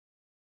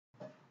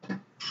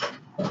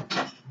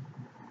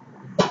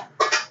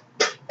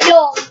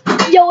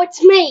Yo,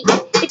 it's me.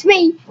 It's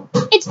me.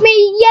 It's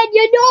me. Yeah,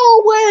 you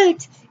know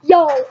it.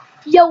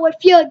 Yo, if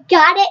you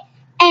got it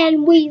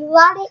and we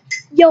love it,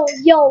 yo,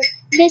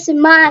 this is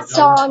my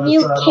song.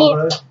 You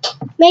can't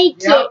make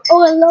it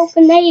or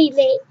eliminate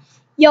it.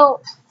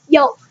 Yo,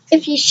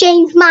 if you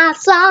change my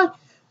song,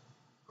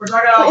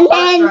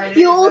 and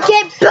you'll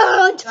get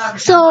burned.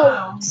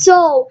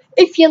 So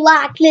if you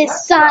like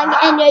this song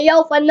and you're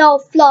over no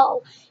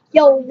flow,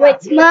 yo,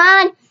 it's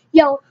mine.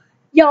 Yo,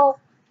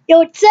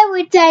 it's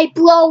every day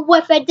blow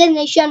with a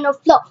additional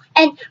flow.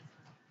 And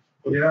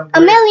a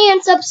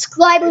million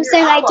subscribers,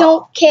 and I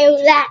don't care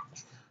that.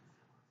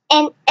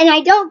 And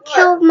I don't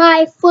kill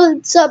my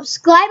full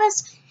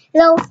subscribers.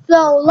 They'll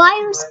throw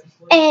liars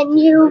and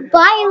you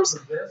buyers.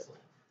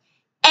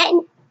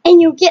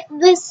 And you get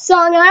this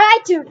song on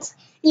iTunes.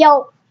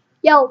 Yo,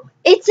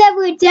 it's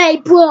everyday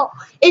bro.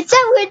 It's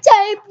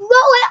everyday bro.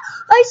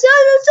 I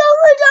said it's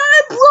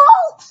everyday bro.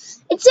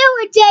 It's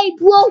everyday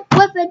bro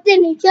with a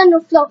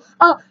additional flow.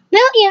 A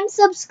million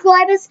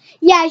subscribers.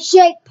 Yeah,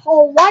 Jake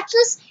Paul, watch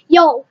this.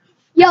 Yo,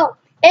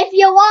 if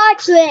you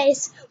watch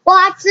this.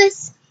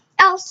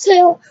 I'll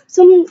sell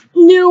some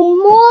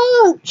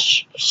new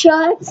merch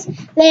shirts.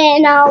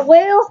 Then I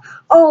will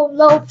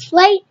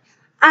overplate.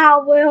 I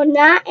will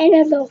not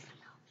overplate.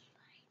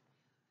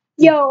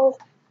 Yo,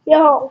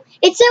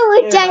 it's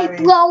everyday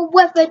blow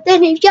with a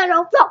thin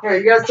shadow flow. Here,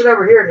 you guys sit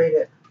over here and eat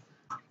it.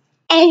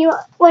 And you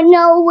will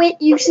know it,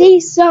 you see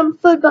some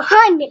food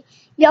behind me.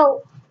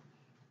 Yo,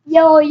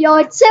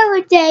 it's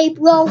everyday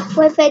blow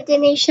with a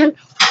thin shadow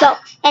flow.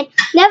 And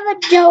never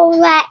do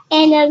that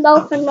in a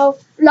low for no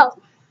flow.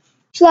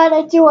 Try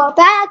to do a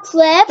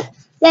backflip,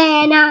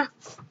 then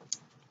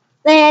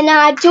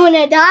doing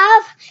a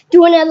dive,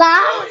 doing a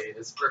live. Joey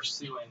is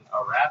pursuing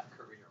a rap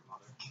career,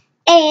 mother.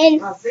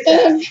 And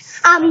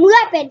I'm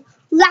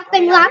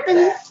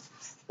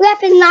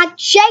rapping like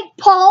Jake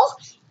Paul.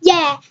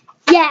 Yeah,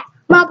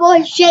 my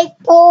boy Jake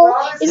Paul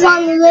is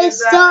on the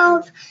list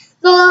of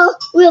the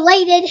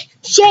related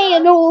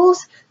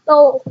channels.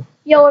 So,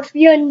 if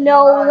you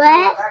know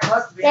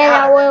that, then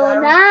I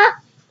will not.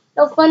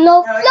 No fun,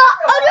 no fun.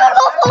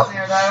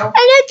 And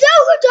it's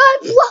overtime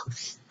blow.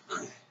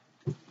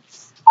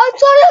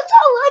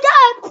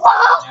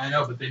 I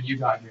know, but then you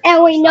got here.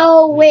 And we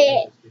know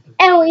it.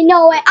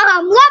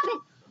 I'm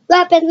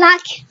rapping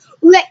like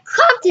Rick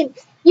Compton.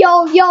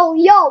 Yo.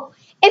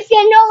 If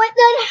you know it,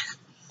 then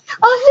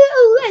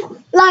I'll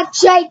like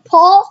Jake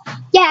Paul.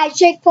 Yeah,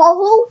 Jake Paul.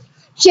 Who?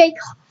 Jake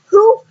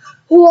who?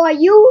 Who are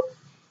you?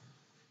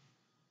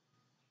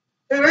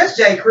 Who is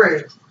J.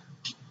 Crew?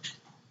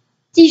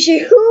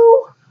 DJ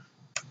who?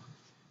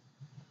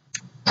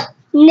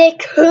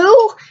 Nick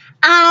who?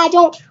 I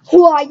don't.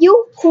 Who are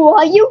you?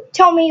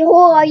 Tell me who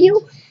are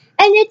you?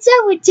 And it's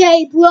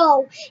everyday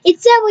blow.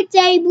 It's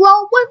everyday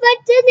blow with a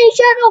Disney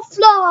Channel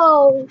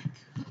flow.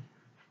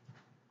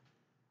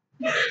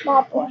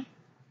 My boy.